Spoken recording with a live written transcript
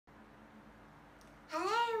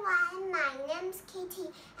my name's Kitty.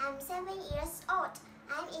 I'm 7 years old.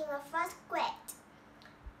 I'm in the first grade.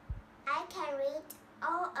 I can read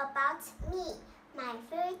all about me. My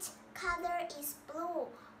favorite color is blue.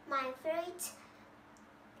 My favorite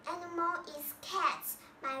animal is cats.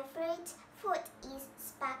 My favorite food is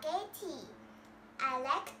spaghetti. I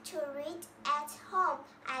like to read at home.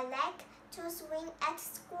 I like to swim at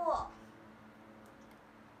school.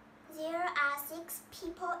 There are 6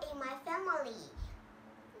 people in my family.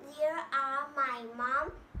 There are my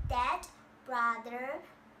mom, dad, brother,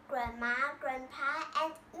 grandma, grandpa,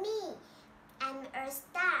 and me. I'm a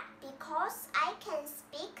star because I can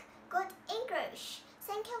speak good English.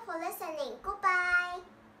 Thank you for listening. Goodbye.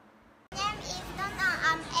 My name is Donna.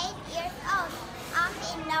 I'm 8 years old. I'm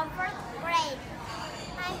in the first grade.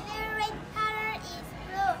 My favorite color is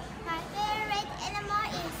blue. My favorite animal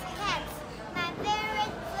is cats. My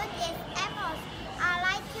favorite food is apples. I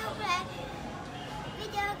like to play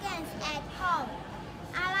video games at home.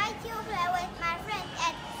 I like to play with my friends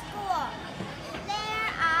at school. There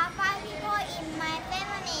are 5 people in my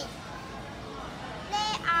family.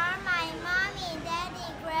 They are my mommy, daddy,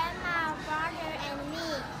 grandma, brother, and me.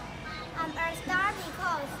 I'm a star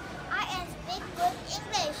because I can speak good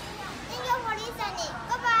English. Thank you for listening.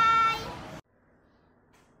 Goodbye.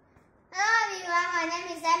 Hello everyone, my name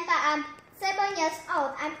is Amber. I'm 7 years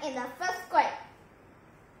old. I'm in the first grade.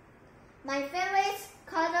 My favorite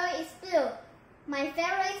color is blue. My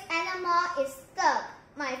favorite animal is dog.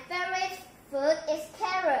 My favorite food is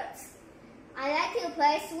carrots. I like to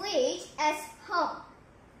play Switch at home.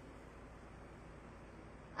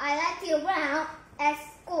 I like to run at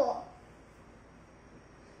school.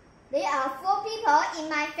 There are 4 people in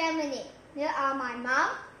my family. There are my mom,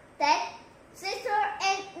 dad, sister,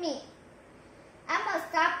 and me. I'm a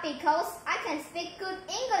star because I can speak good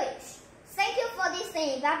English. Thank you for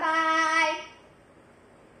listening. Bye-bye.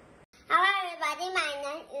 Hello everybody, my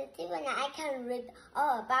name is Tiffany. I can read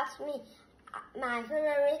all about me. My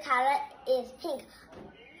favorite color is pink.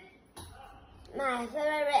 My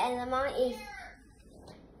favorite animal is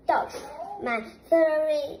dog. My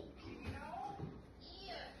favorite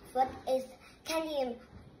food is candy.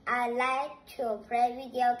 I like to play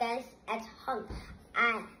video games at home.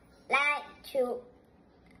 I like to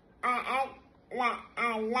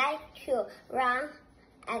run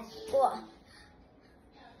at school.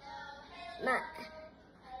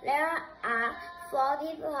 There are 4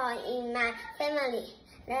 people in my family.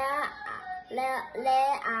 There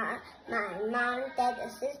are my mom,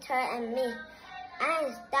 dad, sister, and me. I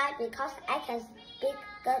am star because I can speak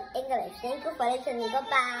good English. Thank you for listening.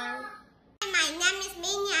 Goodbye. My name is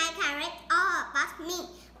Minnie. I can read all about me.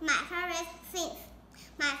 My favorite things.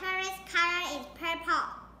 My favorite color is purple.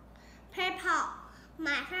 Purple.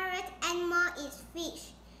 My favorite animal is fish.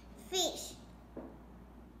 Fish.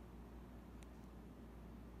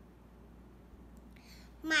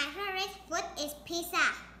 My favorite food is pizza.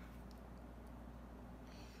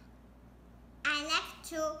 I like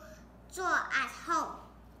to draw at home.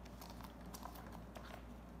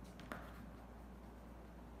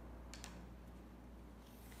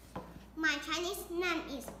 My Chinese name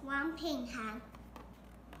is Wang Pinghan.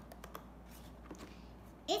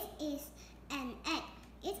 It is an egg.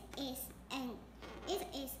 It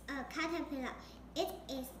is a caterpillar. It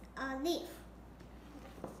is a leaf.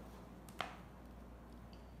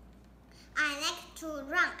 I like to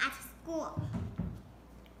run at school.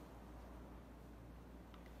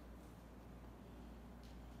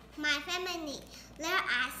 My family. There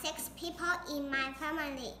are 6 people in my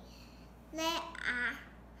family. They are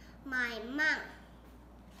my mom,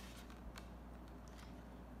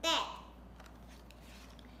 dad,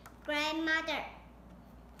 grandmother,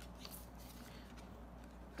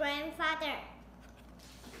 grandfather,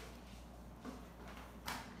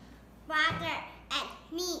 brother, and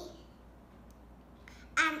me.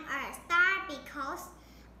 I'm a star because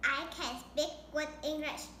I can speak good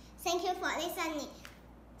English. Thank you for listening.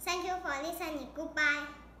 Thank you for listening. Goodbye.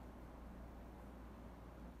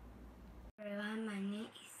 Everyone, my name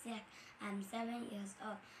is Zach. I'm 7 years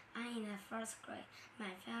old. I'm in the first grade.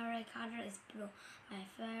 My favorite color is blue. My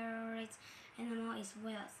favorite animal is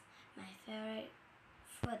whales. My favorite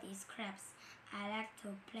food is crabs. I like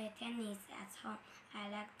to play tennis at home. I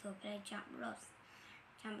like to play jump ropes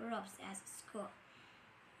at school.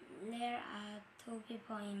 There are 2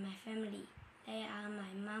 people in my family. They are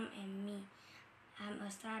my mom and me. I'm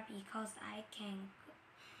a star because I can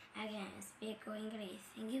speak good English.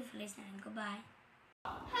 Thank you for listening. Goodbye.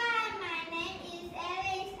 Hi, my name is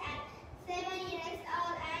Alice. I'm 7 years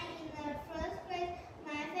old. I'm in the first grade.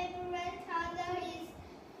 My favorite color is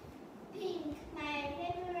pink. My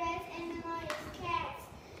favorite animal is cats.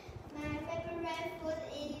 My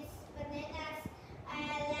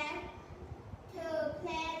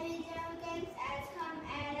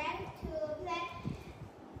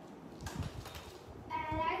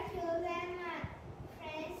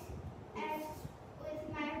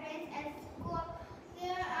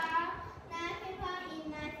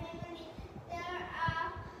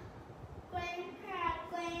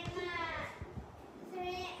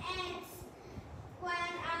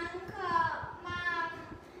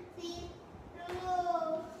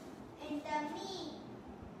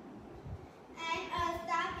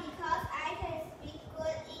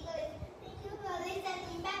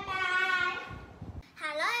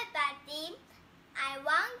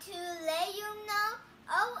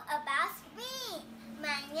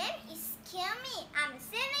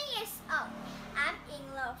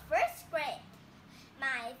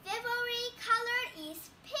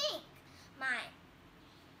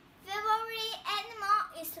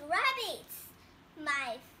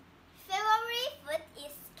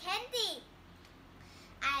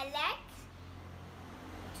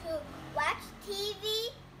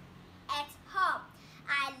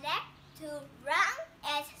to run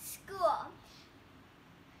at school.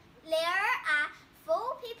 There are 4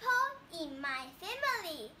 people in my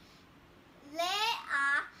family. They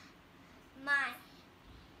are my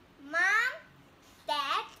mom,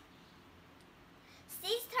 dad,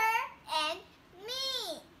 sister, and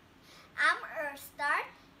me. I'm a star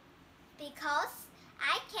because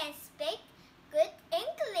I can speak good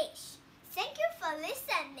English. Thank you for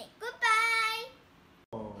listening. Goodbye.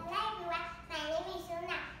 Hello everyone, my name is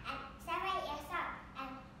Yuna. I'm 7 years old.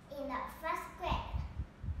 I'm in the 1st grade.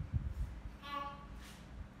 And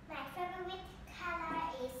my favorite color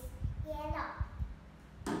is yellow.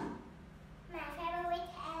 My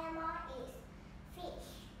favorite animal is fish.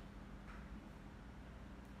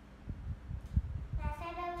 My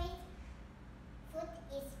favorite food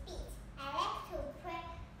is beets. I like to play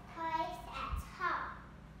toys at home.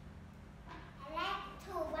 I like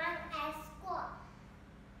to run at school.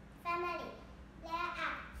 Family. There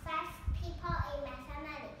are 5 people in my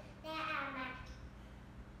family. There are my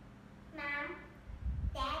mom,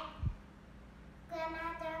 dad,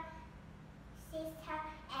 grandmother, sister,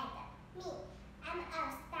 and me. I'm a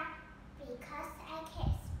star because I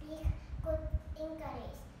can speak good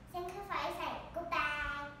English. Thank you for listening.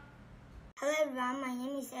 Goodbye. Hello everyone, my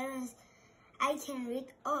name is Aaron. I can read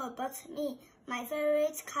all about me. My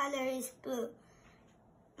favorite color is blue.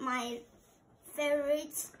 My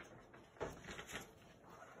favorite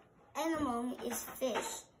animal is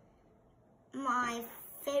fish. My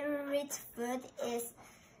favorite food is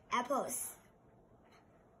apples.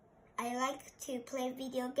 I like to play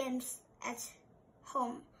video games at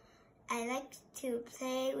home. I like to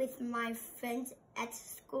play with my friends at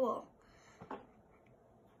school.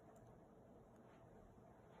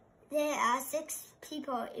 There are 6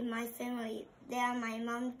 people in my family. They are my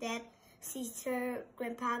mom, dad, sister,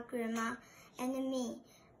 grandpa, grandma, and me.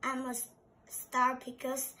 I'm a star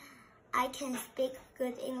because I can speak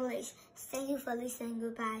good English. Thank you for listening.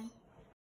 Goodbye.